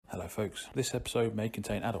Hello folks, this episode may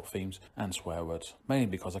contain adult themes and swear words, mainly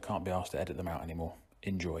because I can't be asked to edit them out anymore.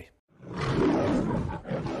 Enjoy.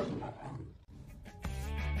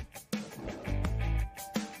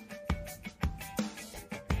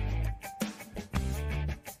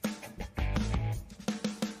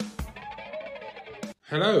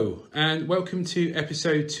 Hello and welcome to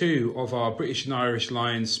episode 2 of our British and Irish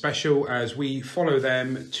Lions special as we follow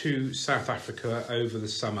them to South Africa over the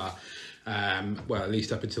summer. Well, at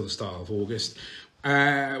least up until the start of August.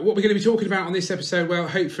 What we're going to be talking about on this episode, well,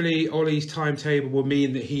 hopefully Ollie's timetable will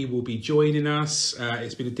mean that he will be joining us.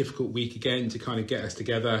 It's been a difficult week again to kind of get us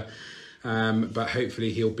together, but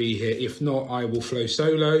hopefully he'll be here. If not, I will flow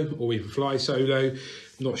solo or even fly solo.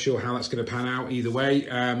 Not sure how that's going to pan out either way,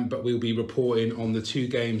 but we'll be reporting on the 2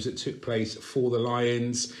 games that took place for the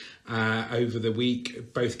Lions over the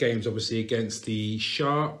week. Both games obviously against the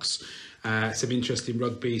Sharks. Some interesting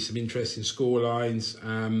rugby, some interesting score lines,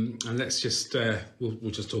 and let's just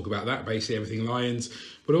we'll just talk about that, basically everything Lions.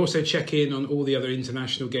 We'll also check in on all the other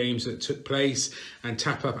international games that took place and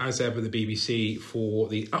tap up as ever the BBC for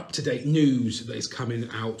the up-to-date news that is coming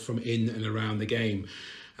out from in and around the game.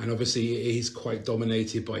 And obviously it is quite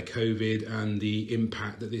dominated by COVID and the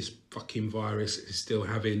impact that this fucking virus is still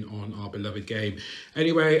having on our beloved game.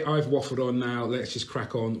 Anyway, I've waffled on now. Let's just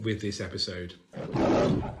crack on with this episode.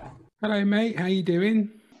 Hello, mate. How you doing?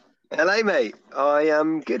 Hello, mate. I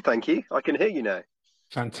am good, thank you. I can hear you now.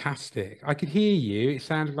 Fantastic. I could hear you. It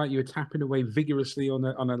sounded like you were tapping away vigorously on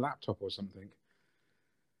a laptop or something.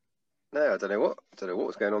 No, I don't know what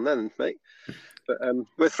was going on then, mate. But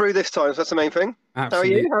we're through this time, so that's the main thing.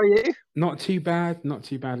 Absolutely. How are you? Not too bad. Not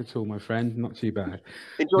too bad at all, my friend. Not too bad.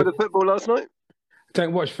 Enjoyed the football last night?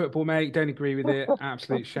 Don't watch football, mate. Don't agree with it.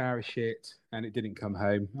 Absolute shower of shit. And it didn't come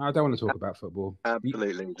home. I don't want to talk about football.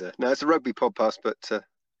 Absolutely. No, it's a rugby podcast, but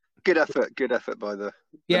good effort. Good effort by the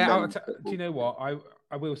yeah, do you know what?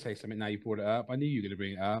 I will say something now you brought it up. I knew you were going to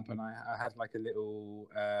bring it up. And I had like a little,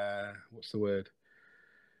 what's the word?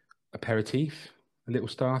 Aperitif? A little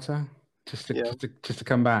starter? Just to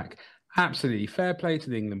come back. Absolutely. Fair play to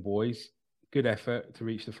the England boys. Good effort to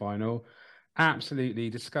reach the final. Absolutely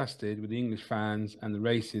disgusted with the English fans and the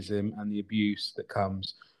racism and the abuse that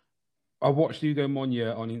comes. I watched Hugo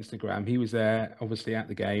Monya on Instagram. He was there, obviously, at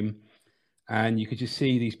the game. And you could just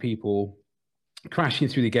see these people crashing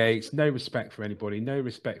through the gates. No respect for anybody. No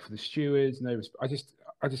respect for the stewards. I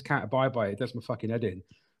just can't abide by it. It does my fucking head in.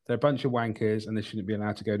 They're a bunch of wankers and they shouldn't be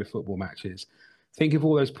allowed to go to football matches. Think of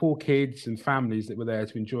all those poor kids and families that were there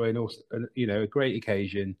to enjoy a great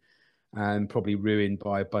occasion and probably ruined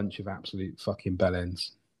by a bunch of absolute fucking bellends.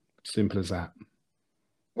 Simple as that.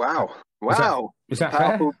 Wow. Is that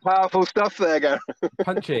powerful, fair? Powerful stuff there, Gary.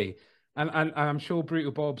 Punchy. And I'm sure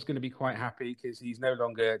Brutal Bob's going to be quite happy because he's no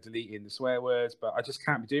longer deleting the swear words, but I just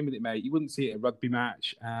can't be doing with it, mate. You wouldn't see it at a rugby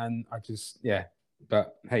match, and I just, yeah.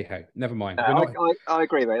 But hey-ho, never mind. I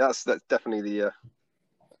agree, mate. That's definitely the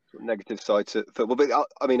negative side to football. But,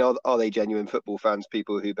 I mean, are they genuine football fans,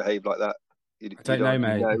 people who behave like that? I don't know,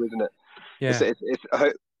 mate. No, isn't it?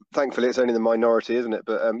 Yeah. Thankfully, it's only the minority, isn't it?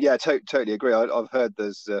 But yeah, totally agree. I've heard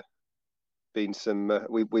there's been some.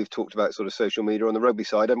 We've talked about sort of social media on the rugby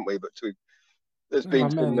side, haven't we? But there's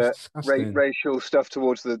been some racial stuff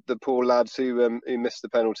towards the poor lads who missed the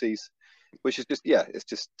penalties, which is just it's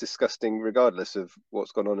just disgusting. Regardless of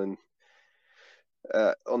what's gone on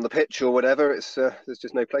on the pitch or whatever, it's there's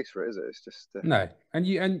just no place for it, is it? It's just no.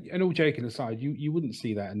 And all joking aside, you wouldn't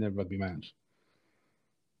see that in their rugby match.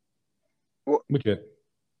 What would you?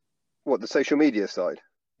 What, the social media side?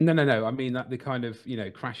 No. I mean that the kind of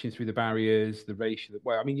crashing through the barriers, the racial.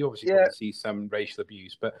 Well, I mean you obviously probably see some racial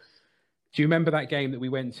abuse, but do you remember that game that we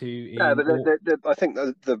went to? Yeah, but I think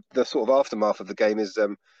the sort of aftermath of the game is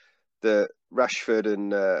the Rashford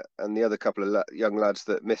and the other couple of young lads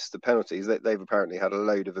that missed the penalties. They've apparently had a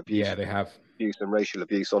load of abuse. Yeah, they have abuse and racial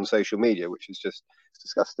abuse on social media, which is just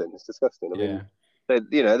disgusting. It's disgusting. I mean,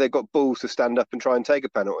 they've got balls to stand up and try and take a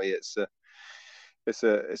penalty. It's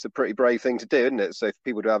a pretty brave thing to do, isn't it? So for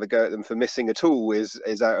people to have a go at them for missing a tool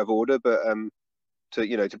is out of order, but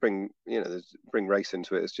to bring race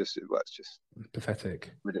into it is just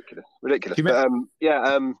pathetic, ridiculous. But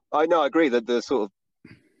I know, I agree that the sort of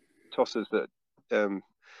tossers that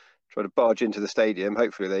try to barge into the stadium,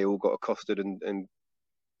 hopefully they all got accosted and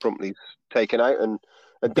promptly taken out and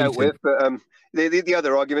dealt with. But the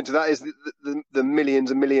other argument to that is the millions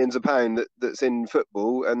and millions of pounds that's in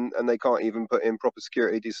football, and they can't even put in proper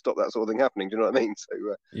security to stop that sort of thing happening. Do you know what I mean?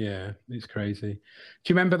 So yeah, it's crazy. Do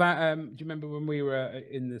you remember that? Do you remember when we were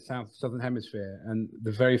in the southern hemisphere and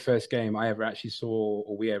the very first game we ever actually saw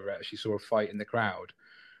a fight in the crowd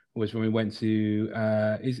was when we went to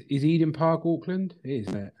is Eden Park, Auckland? It is,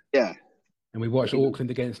 isn't it? Yeah. And we watched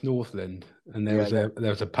Auckland against Northland, and there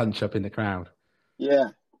was a punch up in the crowd. Yeah.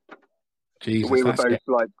 Jesus, we were both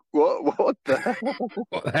like, what the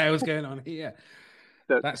what the hell is going on here?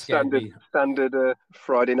 That's standard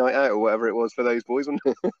Friday night out or whatever it was for those boys, wasn't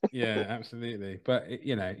it? Yeah, absolutely. But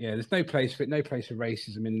there's no place for it, no place for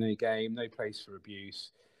racism in the game, no place for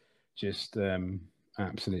abuse. Just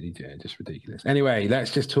absolutely, just ridiculous. Anyway,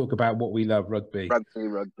 let's just talk about what we love: rugby.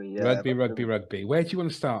 Rugby. Where do you want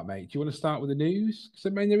to start, mate? Do you want to start with the news? Because I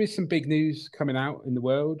mean, there is some big news coming out in the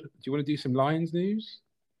world. Do you want to do some Lions news?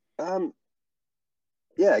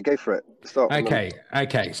 Yeah, go for it. Start. Okay.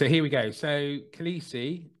 So here we go. So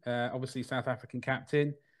Kolisi, obviously South African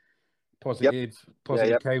captain, positive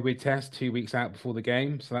COVID test 2 weeks out before the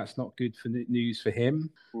game. So that's not good for news for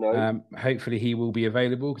him. No. Hopefully he will be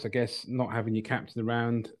available, because I guess not having your captain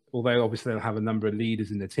around, although obviously they'll have a number of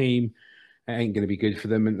leaders in the team, it ain't going to be good for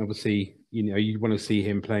them. And obviously, you want to see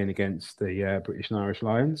him playing against the British and Irish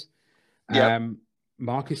Lions.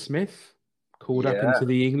 Marcus Smith called up into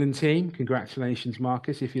the England team. Congratulations,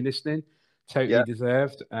 Marcus, if you're listening. Totally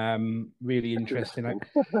deserved. Really interesting.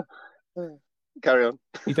 Carry on.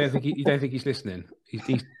 You don't think he's listening?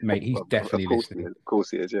 He's definitely listening. Of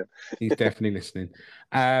course he is. Yeah, he's definitely listening.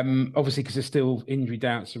 Obviously, because there's still injury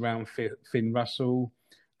doubts around Finn Russell.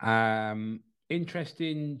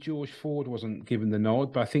 Interesting. George Ford wasn't given the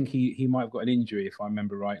nod, but I think he might have got an injury, if I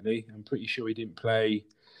remember rightly. I'm pretty sure he didn't play.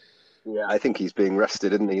 Yeah, I think he's being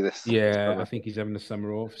rested, isn't he? I think he's having the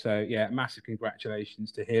summer off. So yeah, massive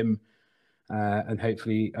congratulations to him. And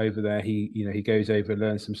hopefully over there he goes over,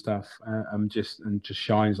 learns some stuff, and just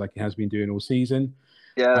shines like he has been doing all season.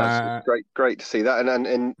 Yeah, that's great to see that. And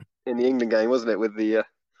in the England game, wasn't it, with the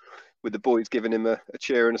boys giving him a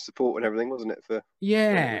cheer and a support and everything, wasn't it?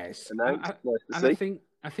 Yes. I think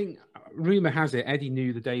rumor has it Eddie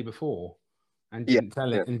knew the day before and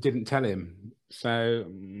didn't tell him. So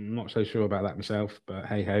I'm not so sure about that myself, but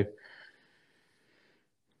hey ho.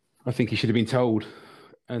 I think he should have been told,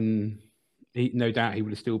 and no doubt he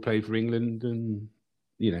would have still played for England, and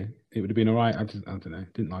it would have been all right. I don't know.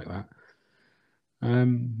 Didn't like that.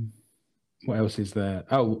 What else is there?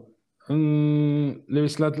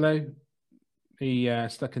 Lewis Ludlow. He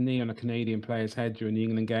stuck a knee on a Canadian player's head during the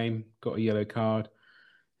England game. Got a yellow card.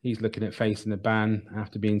 He's looking at facing a ban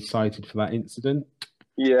after being cited for that incident.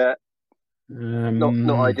 Yeah.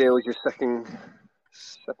 Not ideal. Your second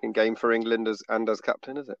game for England as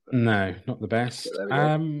captain, is it? No, not the best.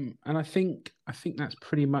 And I think that's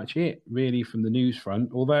pretty much it, really, from the news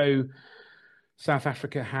front. Although South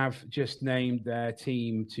Africa have just named their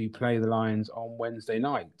team to play the Lions on Wednesday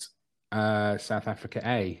night. South Africa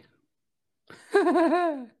A.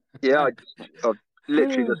 Yeah, I've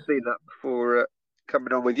literally just seen that before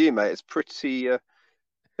coming on with you, mate. It's pretty.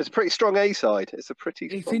 It's a pretty strong A side. It's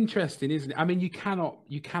interesting, isn't it? I mean, you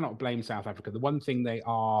cannot blame South Africa. The one thing they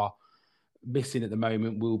are missing at the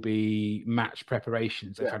moment will be match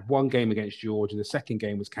preparations. They've had one game against Georgia. The second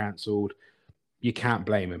game was cancelled. You can't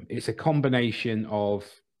blame them. It's a combination of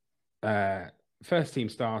first team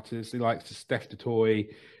starters. They like Peter Steph Toy,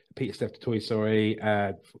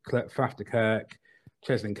 Faf de Klerk,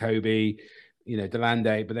 Cheslin Kobe,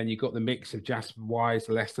 Delande. But then you've got the mix of Jasper Wise,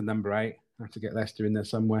 the Leicester number 8. I have to get Leicester in there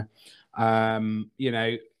somewhere. Fair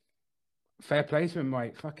play to him,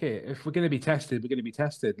 right? Fuck it. If we're going to be tested, we're going to be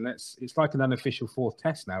tested. It's like an unofficial fourth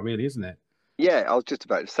test now, really, isn't it? Yeah, I was just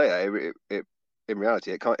about to say that. In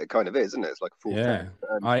reality, it kind of is, isn't it? It's like a fourth test.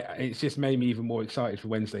 It's just made me even more excited for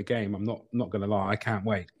Wednesday game. I'm not going to lie. I can't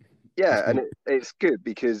wait. Yeah, and it's good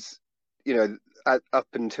because, up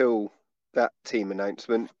until that team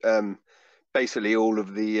announcement, basically all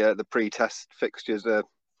of the pre-test fixtures are.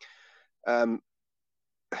 I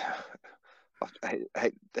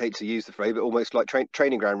hate to use the phrase, but almost like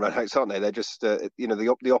training ground runouts, aren't they? They're just,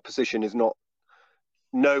 the opposition is not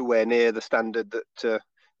nowhere near the standard that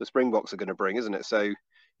the Springboks are going to bring, isn't it? So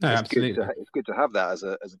it's good to have that as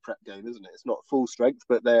a prep game, isn't it? It's not full strength,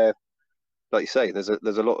 but they're, like you say, there's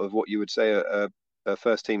a lot of what you would say are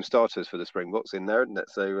first team starters for the Springboks in there, isn't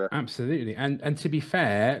it? So absolutely, and to be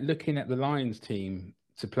fair, looking at the Lions team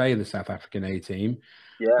to play the South African A team.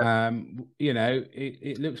 Yeah.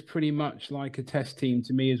 It looks pretty much like a test team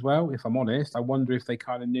to me as well, if I'm honest. I wonder if they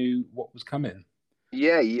kind of knew what was coming.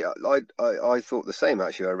 Yeah, I thought the same,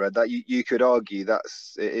 actually. I read that. You could argue it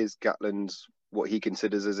is Gatland's, what he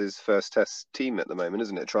considers as his first test team at the moment,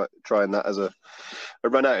 isn't it? Trying that as a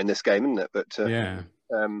run out in this game, isn't it? But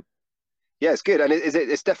it's good. And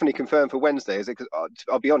it's definitely confirmed for Wednesday, is it? Because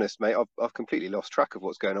I'll be honest, mate, I've completely lost track of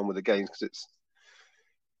what's going on with the games, because it's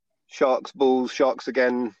Sharks, Bulls, Sharks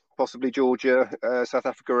again, possibly Georgia, South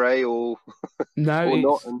Africa A, or no, or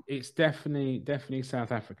not? It's definitely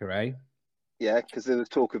South Africa A. Yeah, because there was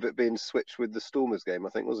talk of it being switched with the Stormers game, I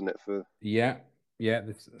think, wasn't it? Yeah,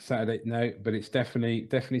 this Saturday. No, but it's definitely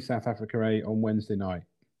South Africa A on Wednesday night.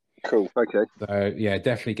 Cool. Okay. So yeah,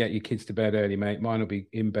 definitely get your kids to bed early, mate. Mine will be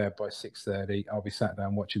in bed by 6:30. I'll be sat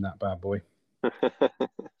down watching that bad boy.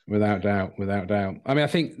 Without doubt. I mean, I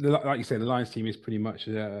think, like you said, the Lions team is pretty much,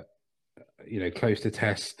 close to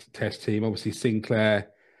test team. Obviously, Sinclair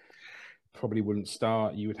probably wouldn't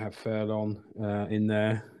start. You would have Furlong in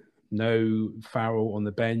there. No Farrell on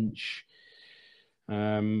the bench.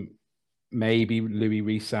 Maybe Louis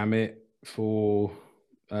Rees-Zammit for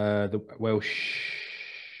the Welsh.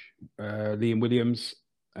 Liam Williams,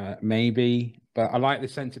 maybe. But I like the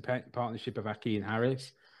centre partnership of Aki and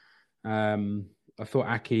Harris. I thought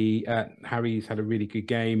Harry's had a really good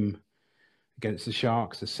game against the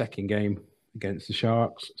Sharks, the second game against the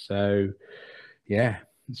Sharks. So, yeah,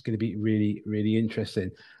 it's going to be really, really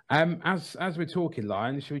interesting. As we're talking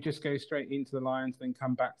Lions, should we just go straight into the Lions, then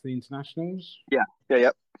come back to the internationals? Yeah.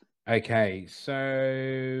 Okay,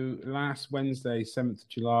 so last Wednesday, 7th of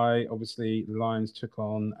July, obviously the Lions took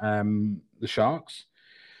on the Sharks.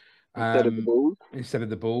 Instead of the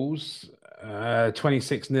Bulls.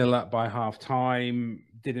 26-0 up by half time.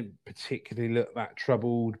 Didn't particularly look that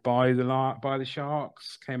troubled by the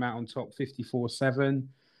Sharks. Came out on top 54-7.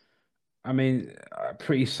 I mean, a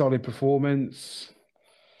pretty solid performance.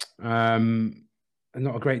 Not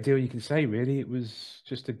a great deal you can say, really. It was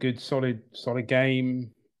just a good, solid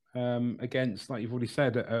game against, like you've already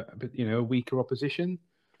said, a weaker opposition.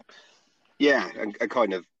 Yeah, a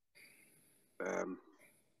kind of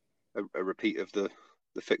a repeat of the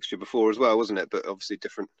fixture before as well, wasn't it? But obviously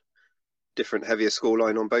different heavier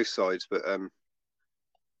scoreline on both sides. But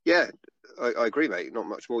yeah, I agree, mate. Not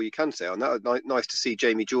much more you can say on that. Nice to see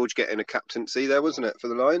Jamie George getting a captaincy there, wasn't it, for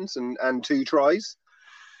the Lions, and 2 tries.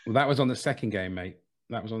 Well, that was on the second game, mate.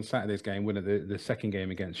 That was on Saturday's game, wasn't it? The second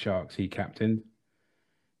game against Sharks, he captained.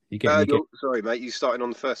 Sorry, mate. You started on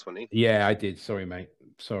the first one, eh? Yeah, I did. Sorry, mate.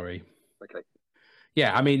 Sorry. Okay.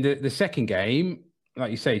 Yeah, I mean, the second game,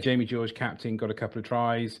 like you say, Jamie George captain, got a couple of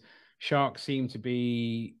tries. Sharks seem to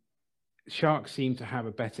have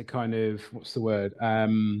a better kind of, what's the word,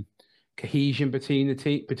 cohesion between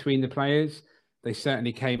the players. They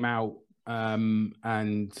certainly came out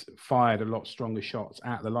and fired a lot stronger shots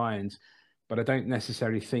at the Lions, but I don't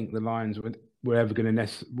necessarily think the Lions were ever going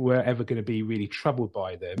to be really troubled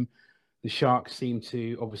by them. The Sharks seem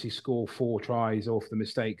to obviously score 4 tries off the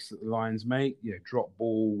mistakes that the Lions make, drop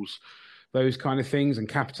balls, those kind of things, and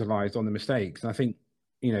capitalised on the mistakes. And I think,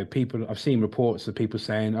 I've seen reports of people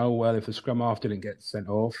saying, oh, well, if the scrum half didn't get sent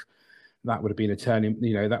off, that would have been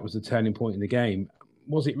that was the turning point in the game.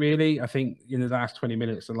 Was it really? I think in the last 20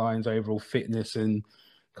 minutes, the Lions' overall fitness and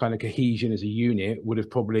kind of cohesion as a unit would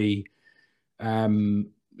have probably, would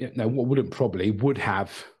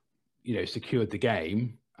have, secured the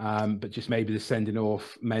game. But just maybe the sending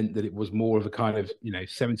off meant that it was more of a kind of,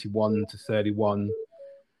 71-31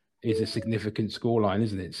 is a significant scoreline,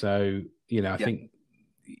 isn't it? So, I think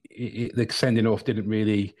the sending off didn't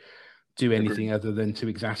really do anything other than to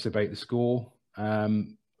exacerbate the score.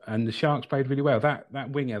 And the Sharks played really well. That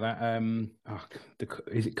winger,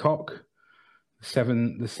 is it Koch?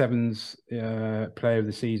 The Sevens player of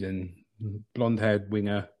the season, blonde-haired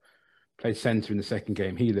winger, played centre in the second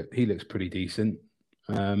game. He looks pretty decent.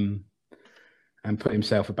 And put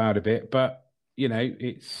himself about a bit, but it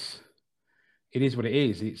is what it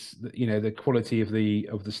is. It's the quality of the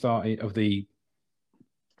start of the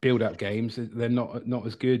build-up games. They're not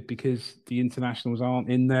as good because the internationals aren't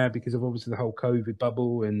in there because of obviously the whole COVID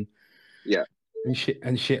bubble and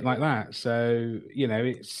shit like that. So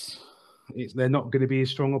it's they're not going to be a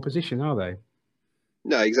strong opposition, are they?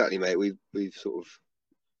 No, exactly, mate. We've sort of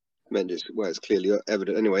mentioned it's clearly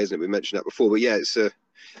evident anyway, isn't it? We mentioned that before, but yeah, it's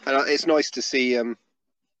nice to see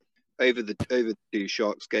over the 2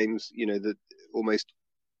 Sharks games, the almost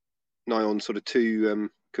nigh on sort of 2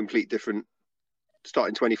 complete different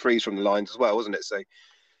starting 23s from the Lions as well, wasn't it? So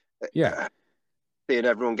yeah, seeing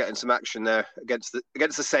everyone getting some action there against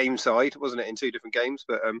the same side, wasn't it, in 2 different games?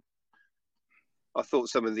 But I thought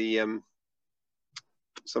some of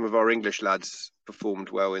our English lads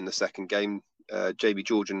performed well in the second game. Jamie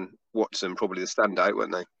George and Watson probably the standout,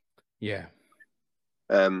 weren't they? Yeah.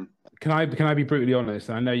 Can I be brutally honest?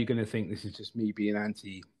 I know you're going to think this is just me being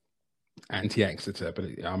anti-Exeter, but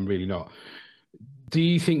I'm really not. Do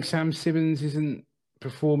you think Sam Simmons isn't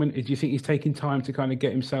performing? Do you think he's taking time to kind of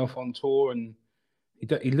get himself on tour, and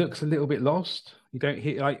he looks a little bit lost? You don't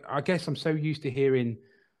hear, I guess I'm so used to hearing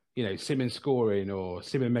Simmons scoring, or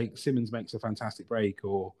Simmons makes a fantastic break,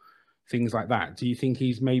 or things like that. Do you think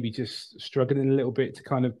he's maybe just struggling a little bit to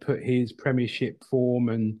kind of put his Premiership form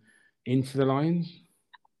and into the Lions?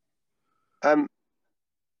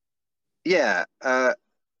 Yeah, I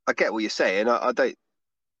get what you're saying. I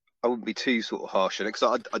wouldn't be too sort of harsh on it,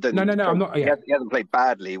 because I don't. No, I'm not. Yeah. He hasn't played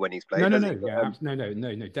badly when he's played. No,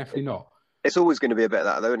 definitely not. It's always going to be a bit of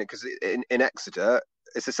that, though, isn't it? Because in Exeter,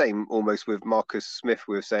 it's the same almost with Marcus Smith.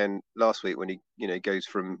 We were saying last week when he goes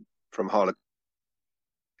from Harlequin.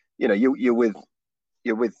 You're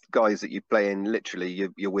with guys that you play in literally.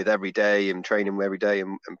 You're with every day and training every day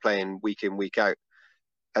and playing week in, week out.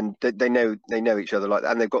 And they know each other like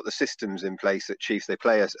that, and they've got the systems in place at Chiefs. They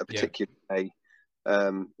play a particular way,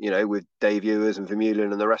 with Dave Ewers and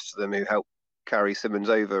Vermeulen and the rest of them who help carry Simmons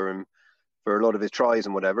over and for a lot of his tries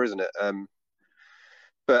and whatever, isn't it?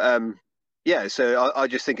 So I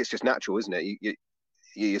just think it's just natural, isn't it?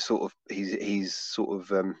 You sort of he's sort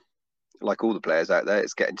of like all the players out there.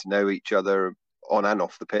 It's getting to know each other on and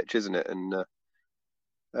off the pitch, isn't it? And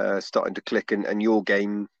starting to click, and your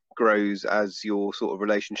game grows as your sort of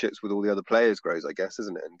relationships with all the other players grows, I guess,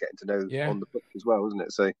 isn't it? And getting to know on the pitch as well, isn't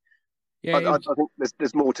it? So I think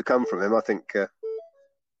there's more to come from him. I think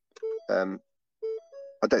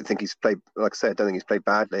I don't think he's played, like I said, I don't think he's played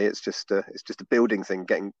badly. It's just a building thing,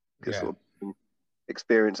 getting sort of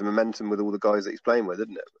experience and momentum with all the guys that he's playing with,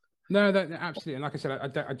 isn't it? No, absolutely. And like I said,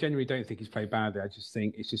 I genuinely don't think he's played badly. I just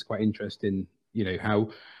think it's just quite interesting,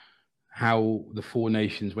 how the Four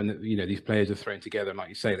Nations, when these players are thrown together, and like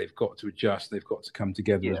you say, they've got to adjust, they've got to come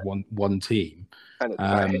together as one team. And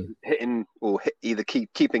it's hitting or either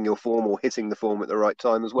keeping your form or hitting the form at the right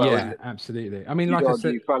time as well. Yeah, isn't it? Absolutely. I mean, like I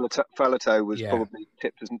said, Faletau was probably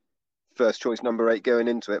tipped as first choice number 8 going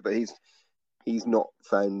into it, but he's not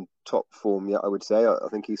found top form yet, I would say. I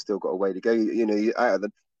think he's still got a way to go. Out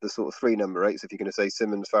of the sort of 3 number 8s, if you're going to say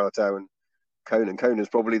Simmons, Faletau, and Conan's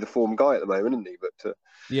probably the form guy at the moment, isn't he? But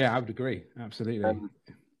I would agree, absolutely.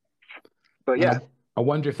 But yeah, I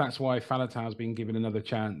wonder if that's why Faletau's been given another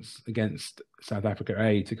chance against South Africa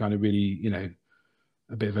A to kind of really,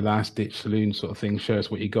 a bit of a last-ditch saloon sort of thing. Show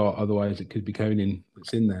us what you got. Otherwise, it could be Conan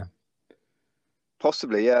that's in there.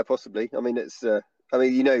 Possibly, yeah, possibly. I mean, it's.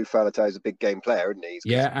 Faletau's a big game player, isn't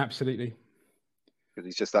he? Absolutely. Because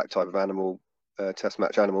he's just that type of animal, test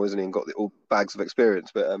match animal, isn't he? And got all bags of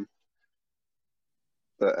experience, but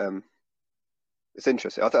it's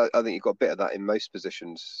interesting. I think you've got a bit of that in most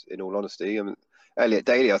positions, in all honesty. I mean, Elliot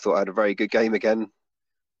Daly, I thought, had a very good game again.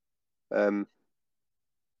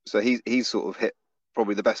 So he's sort of hit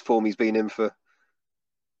probably the best form he's been in for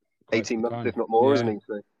 18 months, if not more, isn't he?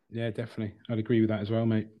 So, yeah, definitely. I'd agree with that as well,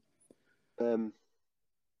 mate.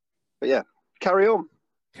 But yeah, carry on.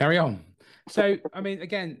 So, I mean,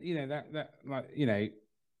 again,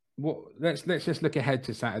 let's just look ahead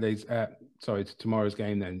to to tomorrow's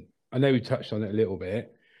game then. I know we touched on it a little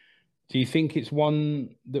bit. Do you think it's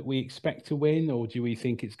one that we expect to win, or do we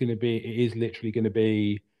think it is literally going to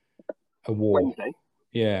be a war? Wednesday?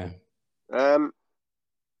 Yeah. I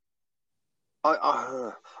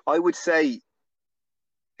would say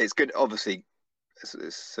it's good. Obviously,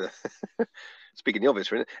 it's speaking the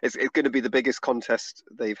obvious, really. It's going to be the biggest contest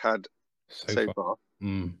they've had so far.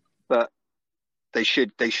 But they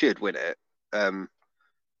should win it.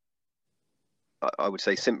 I would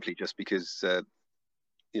say simply just because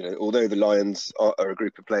although the Lions are a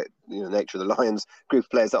group of players, the nature of the Lions, group of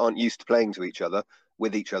players that aren't used to playing with each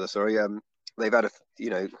other. Sorry, they've had a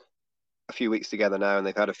few weeks together now, and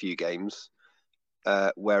they've had a few games,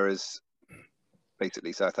 whereas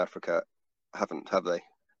basically South Africa haven't, have they?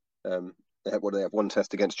 They have one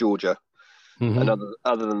test against Georgia, and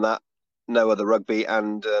other than that, no other rugby,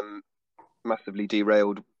 and massively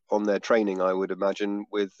derailed on their training, I would imagine,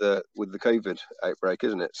 with the COVID outbreak,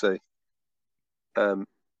 isn't it? So,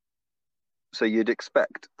 so you'd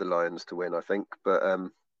expect the Lions to win, I think, but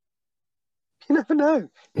you never know.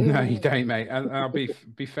 No, you don't, mate. And I'll be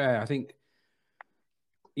fair. I think,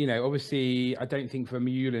 obviously, I don't think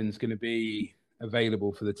Vermeulen's going to be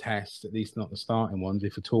available for the test, at least not the starting ones,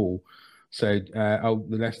 if at all. So the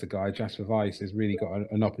Leicester guy, Jasper Weiss, has really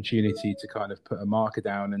got an opportunity to kind of put a marker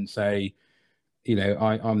down and say,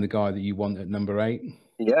 I'm the guy that you want at number 8.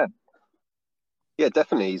 Yeah,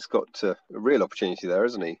 definitely. He's got a real opportunity there,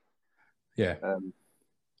 hasn't he? Yeah.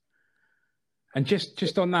 And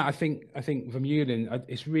just on that, I think Vermeulen,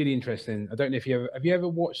 it's really interesting. I don't know if have you ever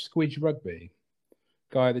watched Squidge Rugby?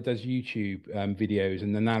 Guy that does YouTube videos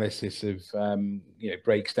and analysis of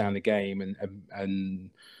breaks down the game and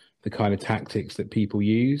the kind of tactics that people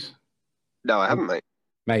use. No, I haven't, mate.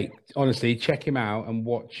 Mate, honestly, check him out and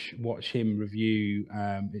watch him review.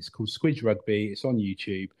 It's called Squidge Rugby. It's on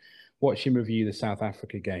YouTube. Watch him review the South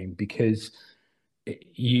Africa game, because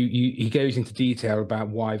he goes into detail about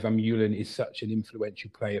why Van Meulen is such an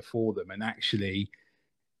influential player for them. And actually,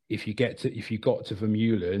 if you got to Van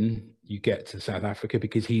Meulen, you get to South Africa,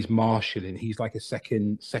 because he's marshalling. He's like a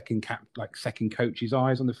second coach's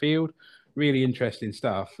eyes on the field. Really interesting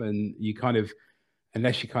stuff. And you kind of,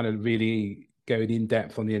 unless you kind of really go in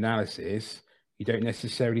depth on the analysis, you don't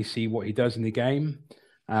necessarily see what he does in the game.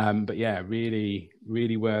 But yeah, really,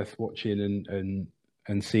 really worth watching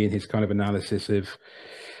and seeing his kind of analysis of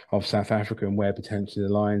South Africa and where potentially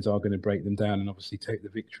the Lions are going to break them down and obviously take the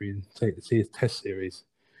victory and take the Test series.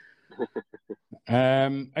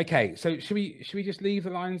 Okay, so should we just leave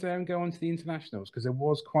the Lions there and go on to the internationals? Because there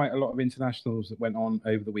was quite a lot of internationals that went on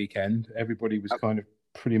over the weekend. Everybody was kind of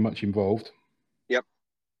pretty much involved. Yep.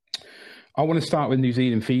 I want to start with New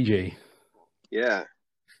Zealand, Fiji. Yeah.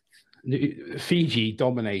 Fiji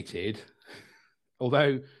dominated,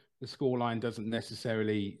 although the scoreline doesn't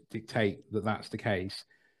necessarily dictate that that's the case.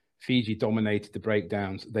 Fiji dominated the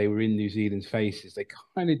breakdowns. They were in New Zealand's faces. They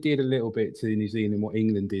kind of did a little bit to New Zealand what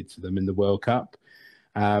England did to them in the World Cup.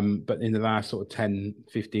 But in the last sort of 10,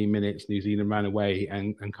 15 minutes, New Zealand ran away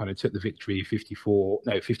and kind of took the victory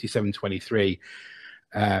 57-23.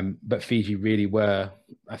 But Fiji really were,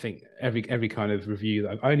 I think, every kind of review.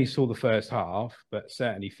 I only saw the first half, but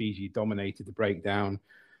certainly Fiji dominated the breakdown.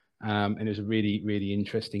 And it was a really, really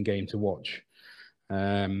interesting game to watch.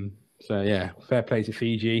 So yeah, fair play to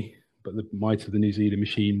Fiji, but the might of the New Zealand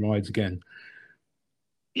machine rides again.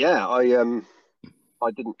 Yeah, I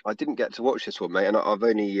didn't get to watch this one, mate, and I've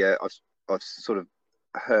only I've sort of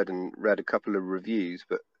heard and read a couple of reviews,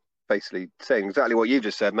 but basically saying exactly what you've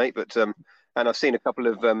just said, mate. But and I've seen a couple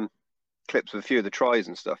of clips of a few of the tries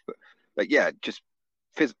and stuff. But yeah, just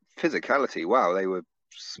physicality. Wow, they were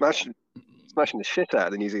smashing the shit out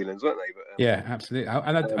of the New Zealanders, weren't they? But, yeah, absolutely.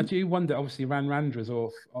 And I do wonder. Obviously, Randra's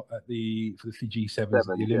off for the Fiji Sevens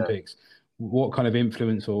at the Olympics. Yeah. What kind of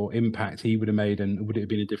influence or impact he would have made, and would it have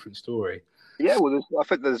been a different story? Yeah, well, I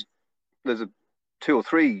think there's a 2 or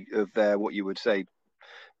 3 of their what you would say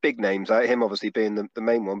big names. Him obviously being the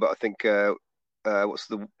main one, but I think what's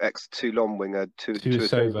the ex-Toulon winger?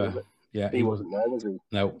 Tuisova. Yeah, he wasn't there, was he?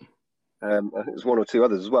 No. I think there's 1 or 2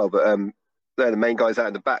 others as well, but they're the main guys out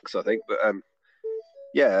in the backs, I think. But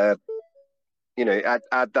yeah, you know,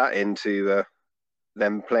 add that into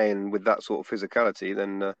them playing with that sort of physicality,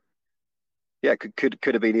 then yeah, could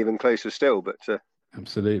have been even closer still. But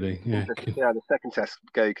absolutely, yeah. Yeah, the second test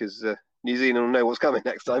go, because New Zealand will know what's coming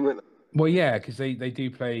next time, won't they? Well, yeah, because they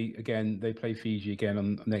do play again. They play Fiji again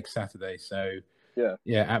on next Saturday. So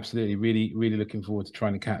yeah, absolutely. Really, really looking forward to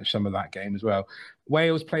trying to catch some of that game as well.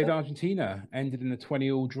 Wales played Argentina, ended in a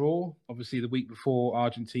 20-all draw. Obviously, the week before,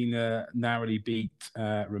 Argentina narrowly beat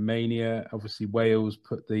Romania. Obviously, Wales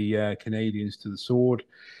put the Canadians to the sword.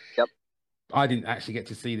 Yep. I didn't actually get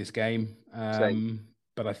to see this game,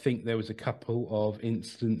 but I think there was a couple of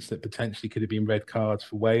incidents that potentially could have been red cards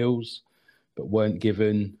for Wales, but weren't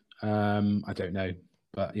given. I don't know,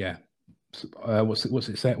 but yeah. What's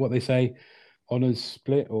it say? What they say? Honours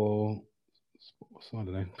split, or I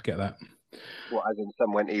don't know. Forget that. What, as in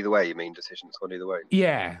some went either way? You mean decisions gone either way?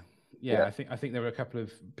 Yeah. I think there were a couple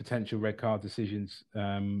of potential red card decisions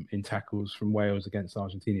in tackles from Wales against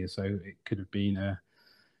Argentina, so it could have been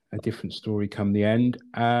a different story come the end.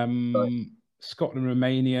 Right. Scotland,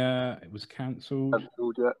 Romania, it was cancelled.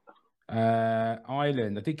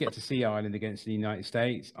 Ireland, I did get to see Ireland against the United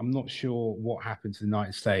States. I'm not sure what happened to the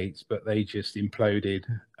United States, but they just imploded.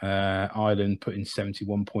 Ireland put in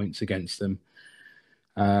 71 points against them.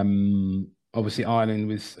 Obviously,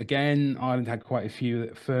 Ireland had quite a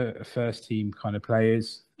few first team kind of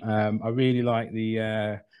players. I really like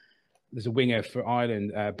there's a winger for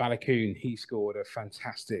Ireland, Balakoon. He scored a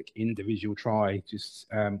fantastic individual try, just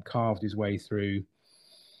carved his way through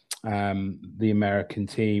the American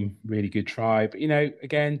team. Really good try. But, you know,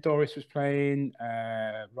 again, Doris was playing,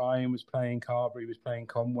 Ryan was playing, Carberry was playing,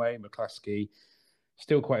 Conway, McCluskey.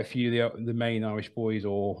 Still quite a few of the main Irish boys,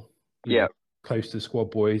 or close to the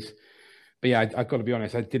squad boys. But yeah, I've got to be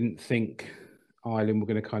honest, I didn't think Ireland were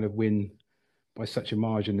going to kind of win by such a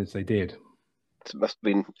margin as they did. It must have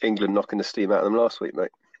been England knocking the steam out of them last week, mate.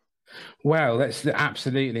 Well, that's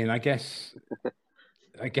absolutely, and I guess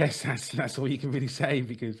that's all you can really say,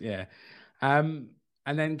 because and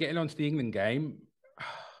then getting on to the England game,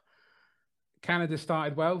 Canada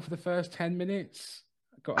started well for the first 10 minutes.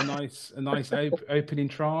 Got a nice opening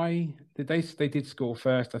try. They did score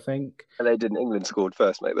first, I think. And they didn't. England scored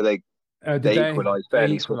first, mate, but they They equalised they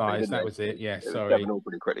fairly swiftly, equalised. didn't That they? was it. Yeah, It was sorry. 7-7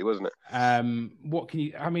 pretty quickly, wasn't it? What can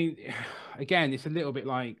you? I mean, again, it's a little bit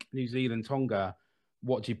like New Zealand, Tonga.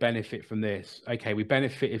 What do you benefit from this? Okay, we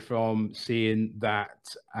benefited from seeing that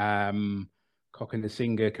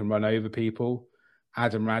Kokonasiga can run over people.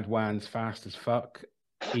 Adam Radwan's fast as fuck.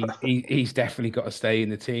 He's definitely got to stay in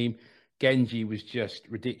the team. Genji was just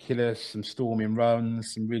ridiculous. Some storming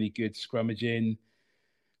runs, some really good scrummaging.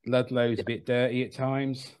 Ludlow's a bit dirty at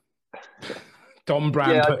times. Don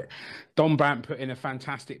Brandt put in a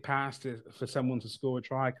fantastic pass for someone to score a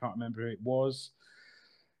try. I can't remember who it was.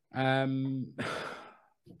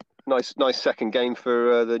 Nice second game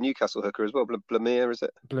for the Newcastle hooker as well. Blamir, is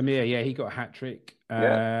it? Blamir, yeah, he got a hat trick.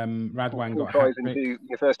 Radwan got a hat trick.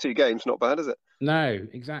 Your first 2 games, not bad, is it? No,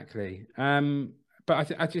 exactly.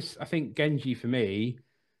 But I think Genji for me,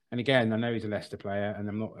 and again, I know he's a Leicester player, and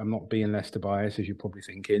I'm not being Leicester biased, as you're probably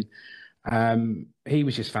thinking. He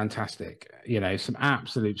was just fantastic. Some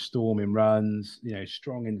absolute storming runs.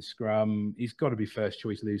 Strong in the scrum. He's got to be first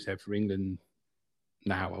choice loosehead for England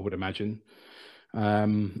now, I would imagine.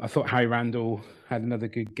 I thought Harry Randall had another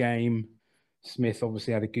good game. Smith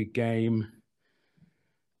obviously had a good game.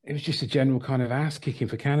 It was just a general kind of ass kicking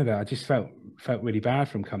for Canada. I just felt really bad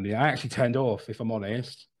from coming. I actually turned off, if I'm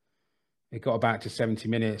honest. It got about to 70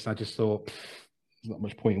 minutes. And I just thought, there's not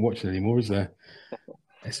much point in watching anymore, is there?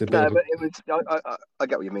 It's a bit but it was. I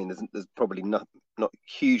get what you mean. There's probably not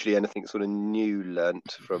hugely anything sort of new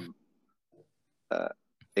learnt from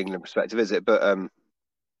England perspective, is it? But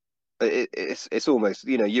it's almost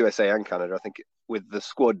USA and Canada. I think with the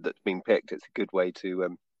squad that's been picked, it's a good way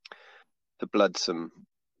to blood some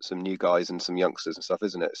new guys and some youngsters and stuff,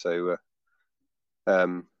 isn't it? So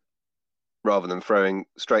rather than throwing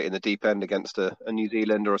straight in the deep end against a New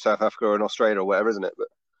Zealand or a South Africa or an Australia or whatever, isn't it? But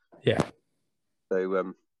yeah.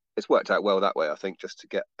 So it's worked out well that way, I think, just to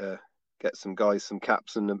get some guys, some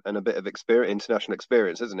caps, and a bit of international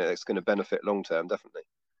experience, isn't it? It's going to benefit long term, definitely.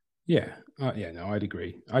 Yeah, no, I'd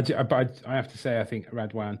agree. But I have to say, I think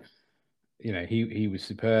Radwan, he was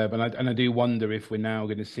superb, and I do wonder if we're now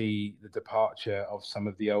going to see the departure of some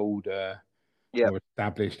of the older, more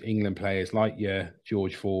established England players, like your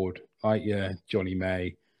George Ford, like your Johnny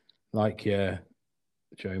May, like your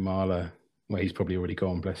Joe Marler. Well, he's probably already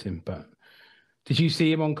gone, bless him. But did you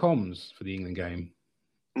see him on comms for the England game?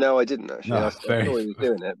 No, I didn't actually. No, I saw he was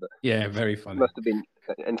doing it, but yeah, very funny. Must have been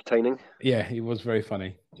entertaining. Yeah, he was very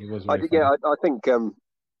funny. I think.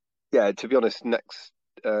 To be honest,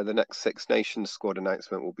 the next Six Nations squad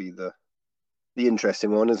announcement will be the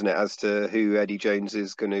interesting one, isn't it? As to who Eddie Jones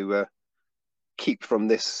is going to keep from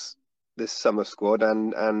this summer squad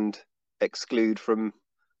and exclude from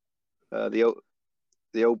the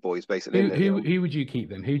old boys, basically. Who would you keep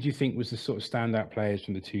then? Who do you think was the sort of standout players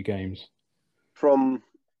from the 2 games? From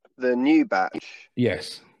the new batch?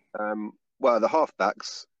 Yes. Well, the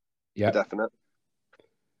halfbacks, for definite.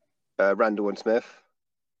 Randall and Smith.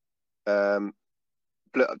 To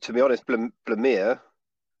be honest, Blamir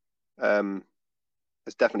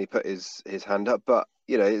has definitely put his hand up, but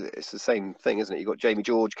it's the same thing, isn't it? You've got Jamie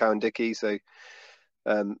George, Cowan Dickey, so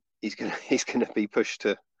he's gonna be pushed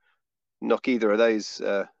to knock either of those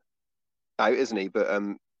out, isn't he? But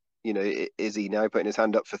is he now putting his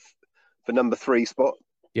hand up for number 3 spot?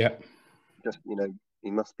 Yeah. Just he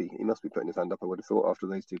must be putting his hand up, I would have thought, after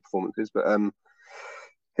those 2 performances. But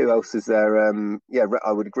who else is there?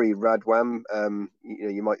 I would agree, Radwan.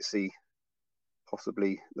 You might see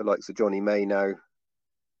possibly the likes of Johnny May now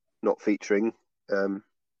not featuring.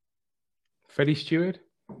 Freddie Stewart?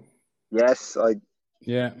 Yes,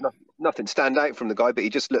 Yeah. Nothing stand out from the guy, but he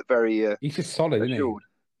just looked very. He's just solid, isn't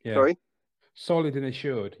he? Yeah. Sorry. Solid and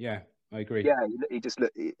assured. Yeah, I agree. Yeah, he just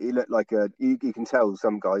looked. He looked like you can tell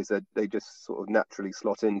some guys that they just sort of naturally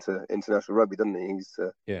slot into international rugby, doesn't he? He's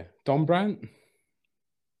Don Brandt.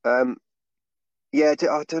 I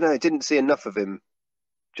don't know. I didn't see enough of him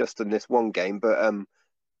just in this one game, but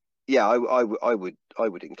I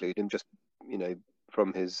would include him just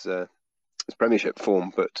from his Premiership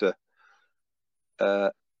form, but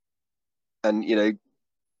and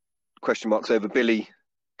question marks over Billy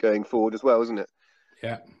going forward as well, isn't it?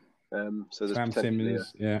 Yeah. So there's Sam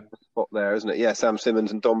Simmons, a spot there, isn't it? Yeah, Sam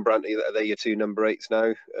Simmons and Don Brandt, they're your 2 number 8s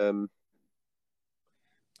now.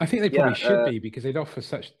 I think they probably should be, because they'd offer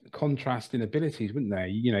such contrasting abilities, wouldn't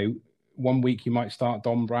they? One week you might start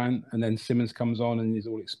Don Brandt and then Simmons comes on and is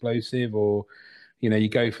all explosive, or you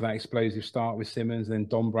go for that explosive start with Simmons, and then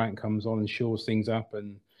Don Brandt comes on and shores things up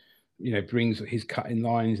and brings his cutting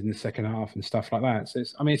lines in the second half and stuff like that. So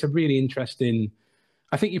it's a really interesting.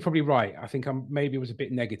 I think you're probably right. I think maybe it was a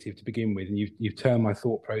bit negative to begin with, and you've turned my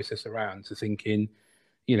thought process around to thinking,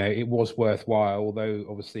 it was worthwhile, although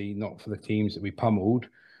obviously not for the teams that we pummeled.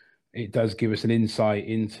 It does give us an insight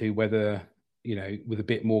into whether, with a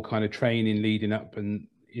bit more kind of training leading up and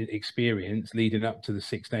experience leading up to the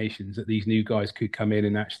Six Nations, that these new guys could come in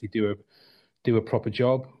and actually do a proper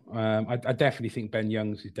job. I definitely think Ben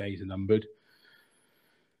Young's days are numbered.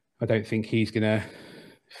 I don't think he's going to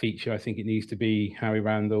feature. I think it needs to be Harry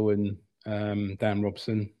Randall and Dan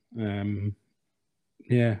Robson.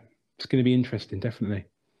 Yeah, it's going to be interesting, definitely.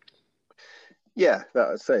 Yeah,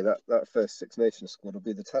 I'd say that first Six Nations squad will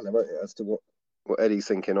be the teller, won't it, as to what Eddie's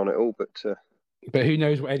thinking on it all. But who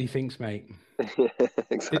knows what Eddie thinks, mate? Yeah,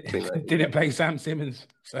 exactly. Mate. Didn't play Sam Simmons,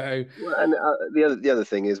 so. Well, and the other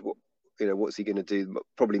thing is, what's he going to do?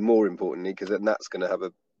 Probably more importantly, because then that's going to have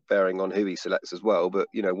a bearing on who he selects as well. But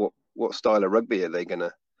what style of rugby are they going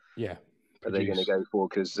to? Yeah. Are they going to go for?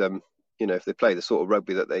 Because if they play the sort of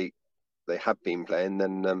rugby that they have been playing,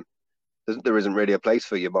 then there isn't really a place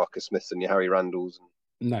for your Marcus Smiths and your Harry Randalls.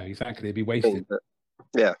 No, exactly. It'd be wasted. But,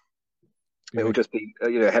 yeah. It will just be,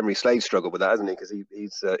 Henry Slade struggled with that, hasn't he? Because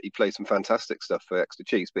he plays some fantastic stuff for Exeter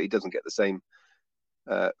Chiefs, but he doesn't get the same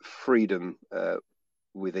freedom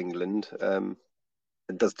with England, and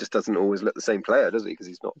just doesn't always look the same player, does he? Because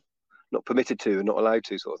he's not permitted to and not allowed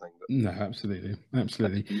to, sort of thing. But no, absolutely.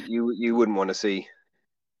 You wouldn't want to see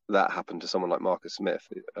that happen to someone like Marcus Smith.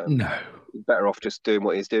 No, he's better off just doing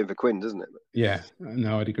what he's doing for Quinn, doesn't it? Yeah,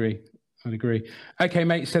 no, I'd agree. Okay,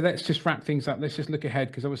 mate, so let's just wrap things up. Let's just look ahead,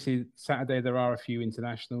 because obviously Saturday there are a few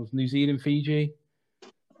internationals. New Zealand, Fiji.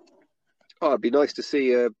 Oh, it'd be nice to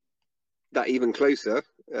see that even closer.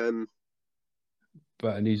 But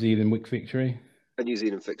a New Zealand victory? A New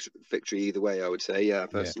Zealand victory either way, I would say, yeah,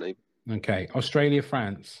 personally. Yeah. Okay, Australia,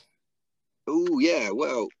 France. Oh, yeah,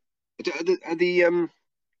 well, are the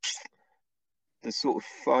sort of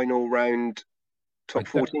final round top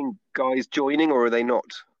 14 guys joining, or are they not?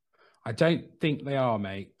 I don't think they are,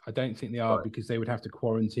 mate. I don't think they are, right, because they would have to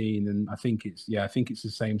quarantine, and I think it's the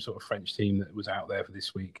same sort of French team that was out there for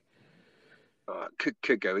this week.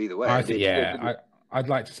 Could go either way. I'd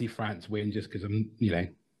like to see France win, just because I'm, Yeah,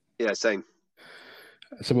 same.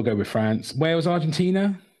 So we'll go with France. Wales,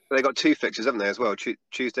 Argentina. They got two fixtures, haven't they, as well?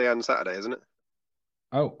 Tuesday and Saturday, isn't it?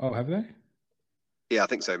 Oh, have they? Yeah, I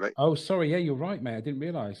think so, mate. Oh, sorry. Yeah, you're right, mate. I didn't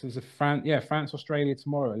realise. There's a France, Australia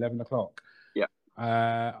tomorrow at 11 o'clock. Yeah.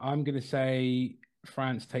 I'm going to say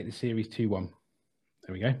France take the series 2-1.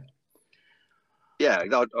 There we go. Yeah,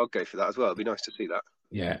 I'll go for that as well. It'd be nice to see that.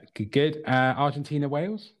 Yeah, good. Argentina,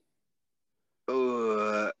 Wales.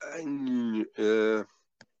 I'm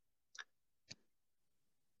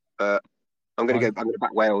going to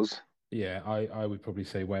back Wales. Yeah, I would probably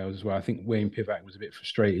say Wales as well. I think Wayne Pivac was a bit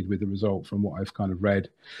frustrated with the result from what I've kind of read.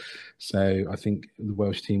 So I think the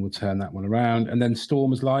Welsh team will turn that one around. And then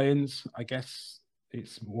Stormers, Lions. I guess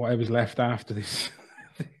it's whatever's left after this,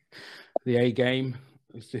 the A game,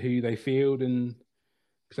 as to who they field. And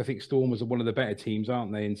because I think Stormers are one of the better teams,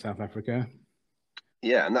 aren't they, in South Africa?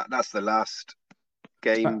 Yeah, and that's the last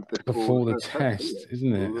game before the test,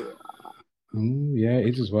 isn't it? Yeah, it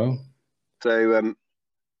is as well. So,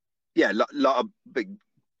 yeah, lot of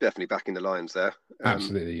definitely backing the Lions there.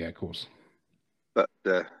 Absolutely, yeah, of course. But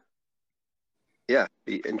yeah,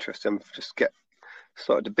 be interesting. Just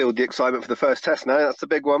started to build the excitement for the first test now. That's the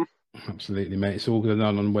big one. Absolutely, mate. It's all going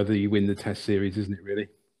on whether you win the test series, isn't it, really?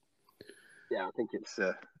 Yeah, I think it's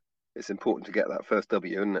important to get that first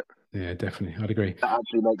W, isn't it? Yeah, definitely. I'd agree. That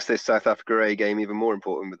actually makes this South Africa A game even more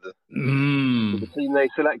important with the team they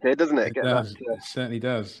selected, doesn't it? It certainly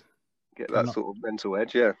does. Get that sort of mental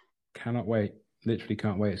edge, yeah. Cannot wait. Literally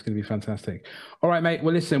can't wait. It's going to be fantastic. All right, mate.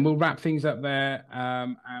 Well, listen, we'll wrap things up there,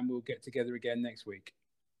 and we'll get together again next week.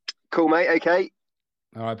 Cool, mate. Okay.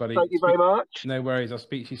 All right, buddy. Thank you very much. No worries. I'll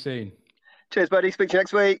speak to you soon. Cheers, buddy. Speak to you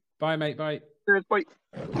next week. Bye, mate. Bye. Cheers, bye.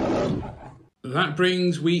 That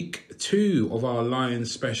brings week 2 of our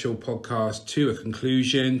Lions special podcast to a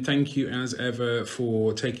conclusion. Thank you, as ever,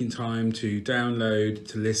 for taking time to download,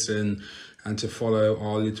 to listen, and to follow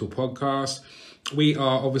our little podcast. We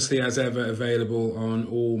are obviously, as ever, available on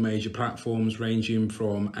all major platforms, ranging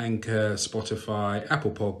from Anchor, Spotify,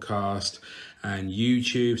 Apple Podcast, and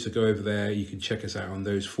YouTube. So go over there. You can check us out on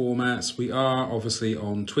those formats. We are obviously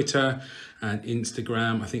on Twitter and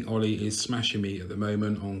Instagram. I think Ollie is smashing me at the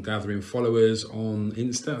moment on gathering followers on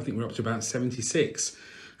Insta. I think we're up to about 76.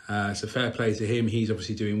 So fair play to him. He's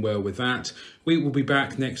obviously doing well with that. We will be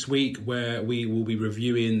back next week, where we will be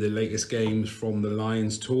reviewing the latest games from the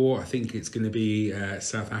Lions tour. I think it's going to be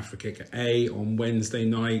South Africa A on Wednesday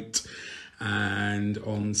night. And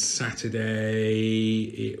on Saturday,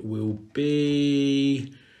 it will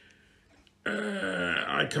be...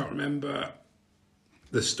 I can't remember.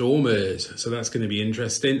 the Stormers. So that's going to be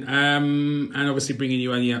interesting. And obviously bringing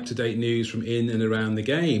you any up-to-date news from in and around the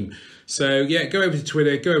game. So, yeah, go over to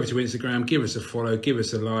Twitter, go over to Instagram, give us a follow, give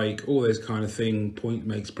us a like, all those kind of thing. Points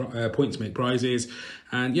make prizes.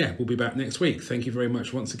 And, yeah, we'll be back next week. Thank you very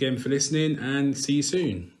much once again for listening, and see you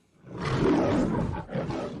soon.